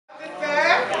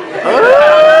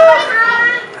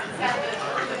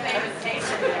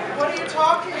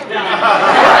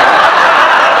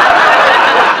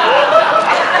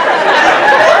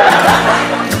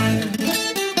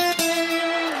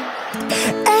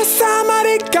Esa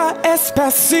marica es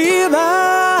pasiva.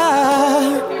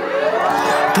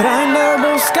 Grande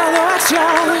buscando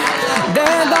acción de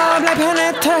doble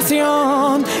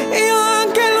penetración. Y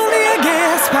aunque lo niegue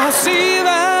es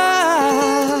pasiva.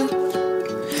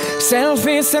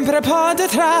 Selfie siempre por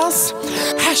detrás.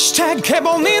 Hashtag que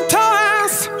bonito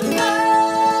es.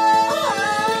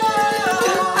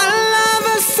 I love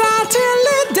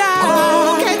versatilidad.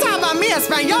 Oh, que estaba mi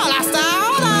español hasta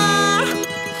ahora.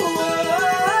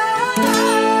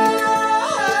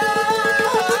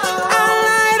 Al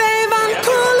aire van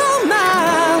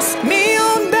columnas, mi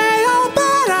ondeo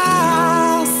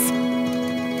verás.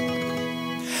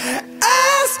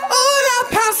 Es una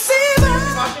pasiva.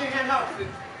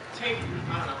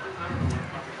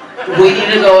 We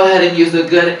need to go ahead and use a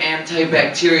good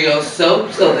antibacterial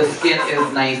soap so the skin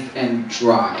is nice and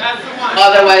dry.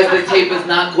 Otherwise the tape is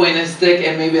not going to stick,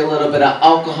 and maybe a little bit of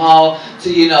alcohol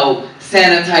to, you know,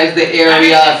 sanitize the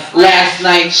area. Last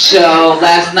night's show,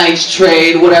 last night's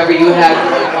trade, whatever you had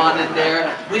going on in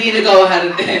there. We need to go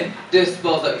ahead and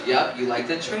dispose of. Yep, you like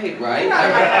the trade, right?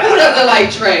 Who doesn't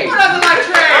like trade? Who doesn't like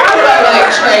trade? Who doesn't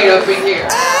like trade up in here?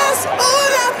 Es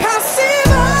una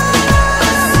pasiva.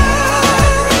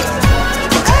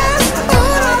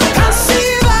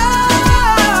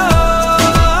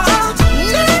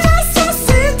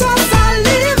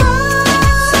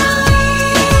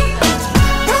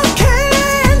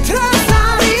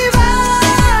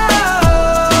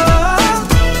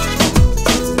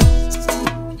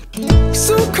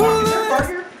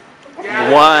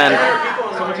 One.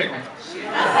 Someone take me.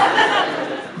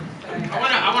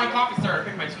 I want a coffee starter.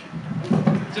 Pick my tea.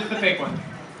 Just the fake one.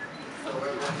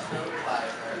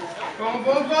 Boom,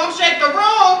 boom, boom. Shake the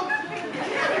room.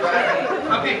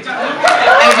 Okay.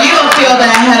 If you don't feel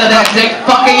that head of that dick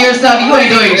fucking yourself, you ain't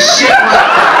doing shit right.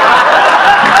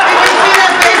 Did you see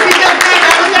that face he just made?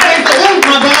 That was the face that, ooh,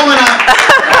 my ball went up.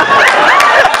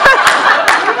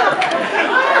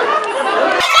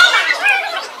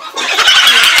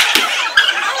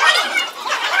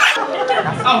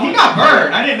 Oh, he got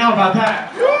burned. I didn't know about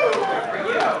that.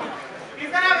 He's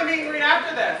gonna have a meet and greet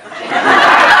after this.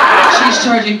 She's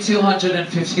charging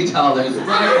 $250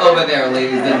 right over there,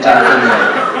 ladies and gentlemen.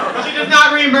 She does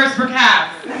not reimburse for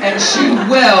cabs. And she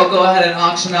will go ahead and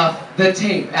auction off the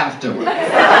tape afterwards.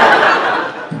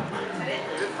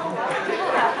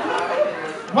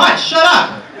 What? Shut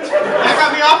up. That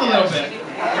got me off a little bit.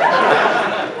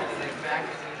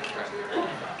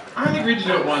 I only agreed to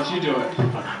do it once. You do it.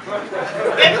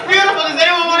 It's beautiful. Does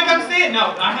anyone want to come see it?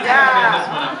 No, I have to figure this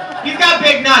one out. He's got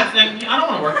big nuts, and I don't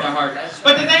want to work that hard.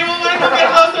 But does anyone want to come get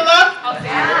a closer look?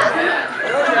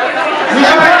 We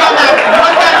should work on that.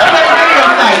 What's that Twitter video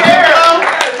site? Hello?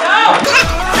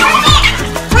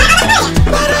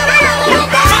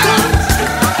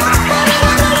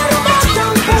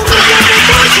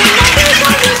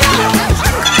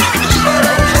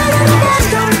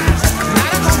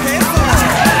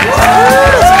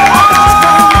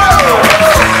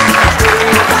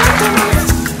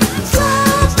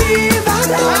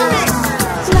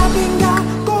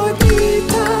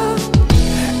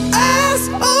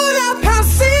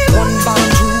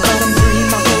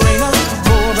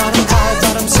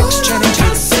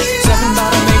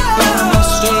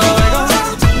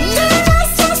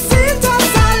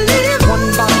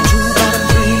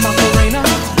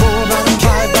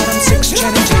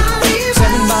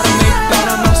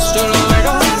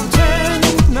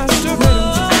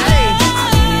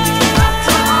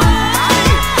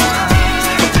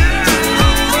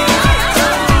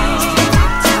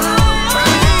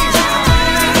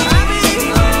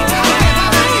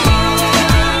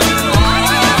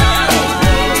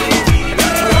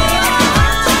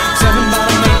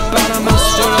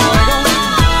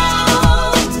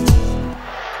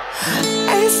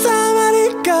 Esa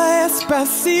marica es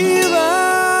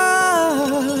pasiva.